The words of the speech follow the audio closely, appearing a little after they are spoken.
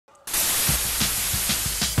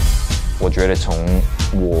我觉得从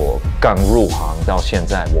我刚入行到现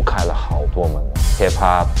在，我开了好多门 ，hip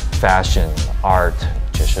hop、fashion、art，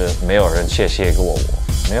 就是没有人谢谢过我，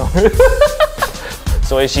没有人。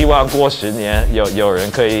所以希望过10年有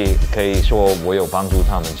人可以说我有帮助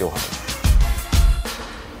他们就好。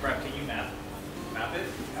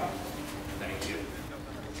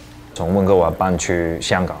从温哥华搬去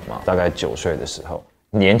香港嘛，大概9岁的时候，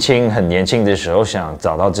很年轻的时候想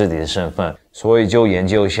找到自己的身份，所以就研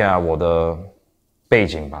究一下我的背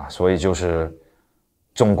景吧。所以就是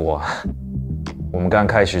中国，我们刚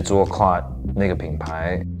开始做 Clot 那个品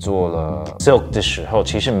牌，做了 Silk 的时候，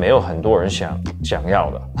其实没有很多人想要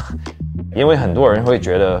的，因为很多人会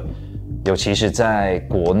觉得，尤其是在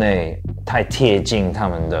国内太贴近他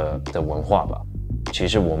们的文化吧。其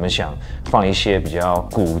实我们想放一些比较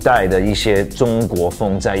古代的一些中国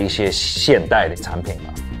风在一些现代的产品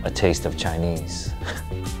吧 ，A Taste of Chinese 。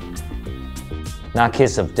那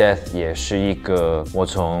Kiss of Death 也是一个我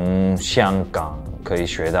从香港可以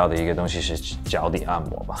学到的一个东西，是脚底按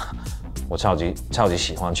摩吧。我超级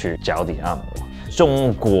喜欢去脚底按摩。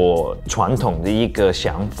中国传统的一个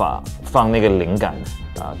想法，放那个灵感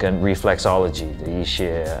跟 reflexology 的一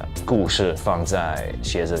些故事放在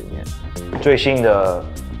鞋子里面。最新的，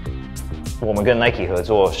我们跟 Nike 合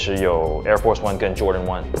作是有 Air Force One 跟 Jordan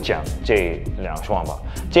One， 讲这2双吧。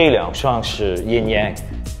这2双是 Yin Yang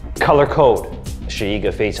Color Code， 是一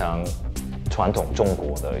个非常传统中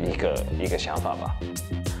国的一个想法吧。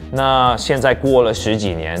那现在过了10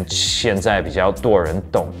几年，现在比较多人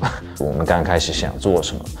懂我们刚开始想做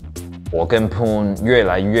什么。我跟 Poon 越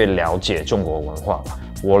来越了解中国文化吧。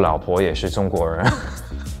我老婆也是中国人，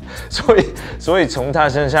所以从她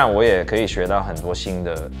身上我也可以学到很多新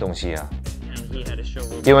的东西啊。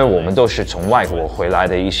因为我们都是从外国回来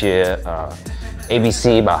的一些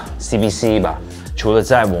ABC 吧 ，CBC 吧。除了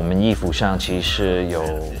在我们衣服上，其实有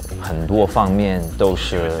很多方面都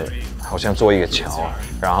是好像做一个桥。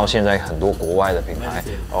然后现在很多国外的品牌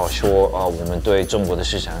说我们对中国的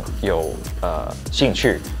市场有兴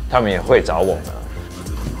趣，他们也会找我们。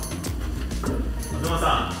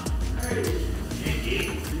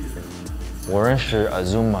我认识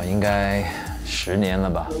Azuma 应该10年了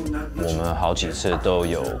吧，我们好几次都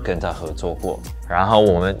有跟他合作过。然后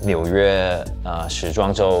我们纽约时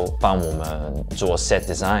装周帮我们做 set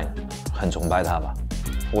design， 很崇拜他吧。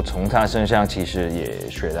我从他身上其实也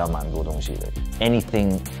学到蛮多东西的。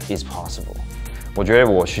Anything is possible。我觉得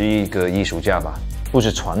我是一个艺术家吧，不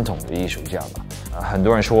是传统的艺术家吧。很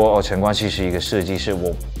多人说陈冠希是一个设计师，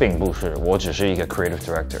我并不是，我只是一个 creative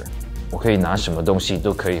director。我可以拿什么东西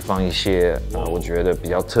都可以放一些我觉得比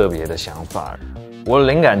较特别的想法。我的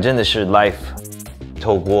灵感真的是 life，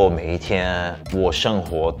 透过每一天我生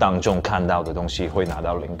活当中看到的东西会拿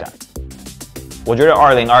到灵感。我觉得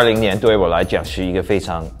2020年对我来讲是一个非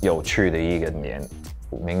常有趣的一个年，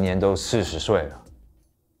明年都40岁了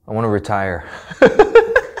 ，I want to retire 。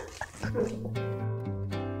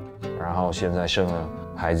然后现在生了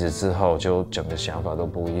孩子之后，就整个想法都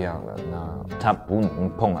不一样了。那他不能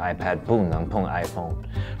碰 iPad， 不能碰 iPhone。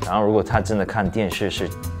然后如果他真的看电视是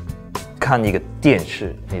看一个电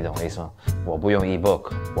视，你懂我意思吗？我不用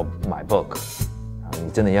ebook， 我买 book。你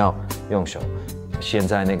真的要用手。现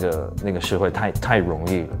在那个社会太容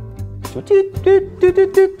易了，就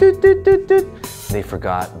They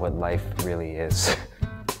forgot what life really is 。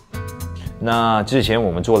那之前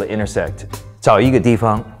我们做了 intersect， 找一个地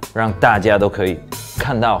方让大家都可以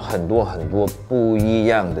看到很多不一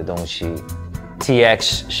样的东西。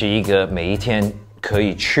TX 是一个每一天可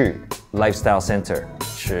以去 lifestyle center，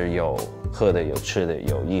 是有喝的、有吃的、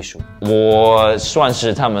有艺术。我算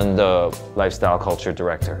是他们的 lifestyle culture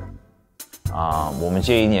director。我们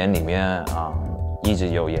这1年里面一直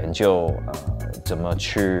有研究怎么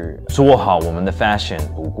去做好我们的 fashion，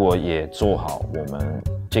 不过也做好我们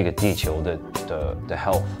这个地球的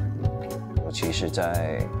health， 尤其是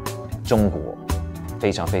在中国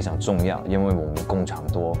非常重要，因为我们工厂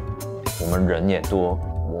多，我们人也多，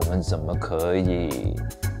我们怎么可以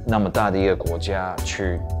那么大的一个国家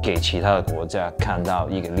去给其他的国家看到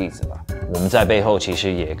一个例子吧？我们在背后其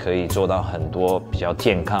实也可以做到很多比较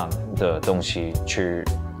健康的东西，去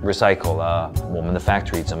recycle 啦，我们的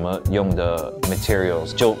factory 怎么用的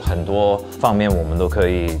materials， 就很多方面我们都可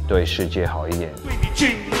以对世界好一点。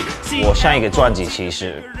我上一个专辑其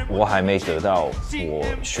实我还没得到我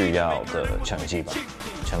需要的成绩吧，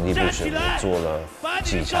成绩不是我做了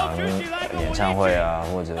几场演唱会啊，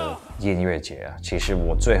或者音乐节啊。其实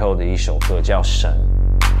我最后的一首歌叫《神》。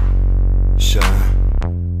神，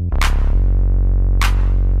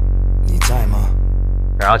你在吗？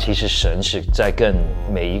然后其实神是在跟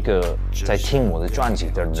每一个在听我的专辑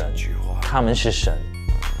的人，他们是神，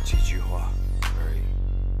几句话而已。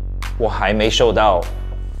我还没收到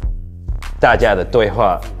大家的对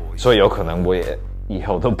话，所以有可能我也以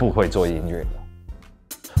后都不会做音乐了。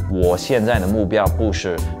我现在的目标不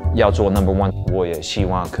是要做 No.1， 我也希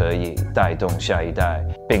望可以带动下一代，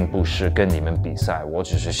并不是跟你们比赛，我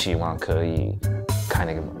只是希望可以开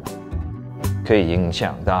那个门，可以影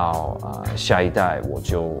响到下一代，我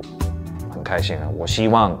就很开心了。我希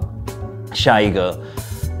望下一个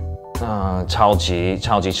超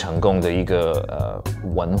级成功的一个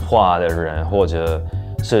文化的人或者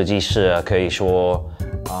设计师啊，可以说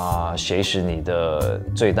谁是你的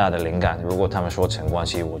最大的灵感？如果他们说陈冠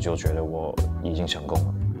希，我就觉得我已经成功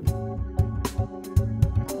了。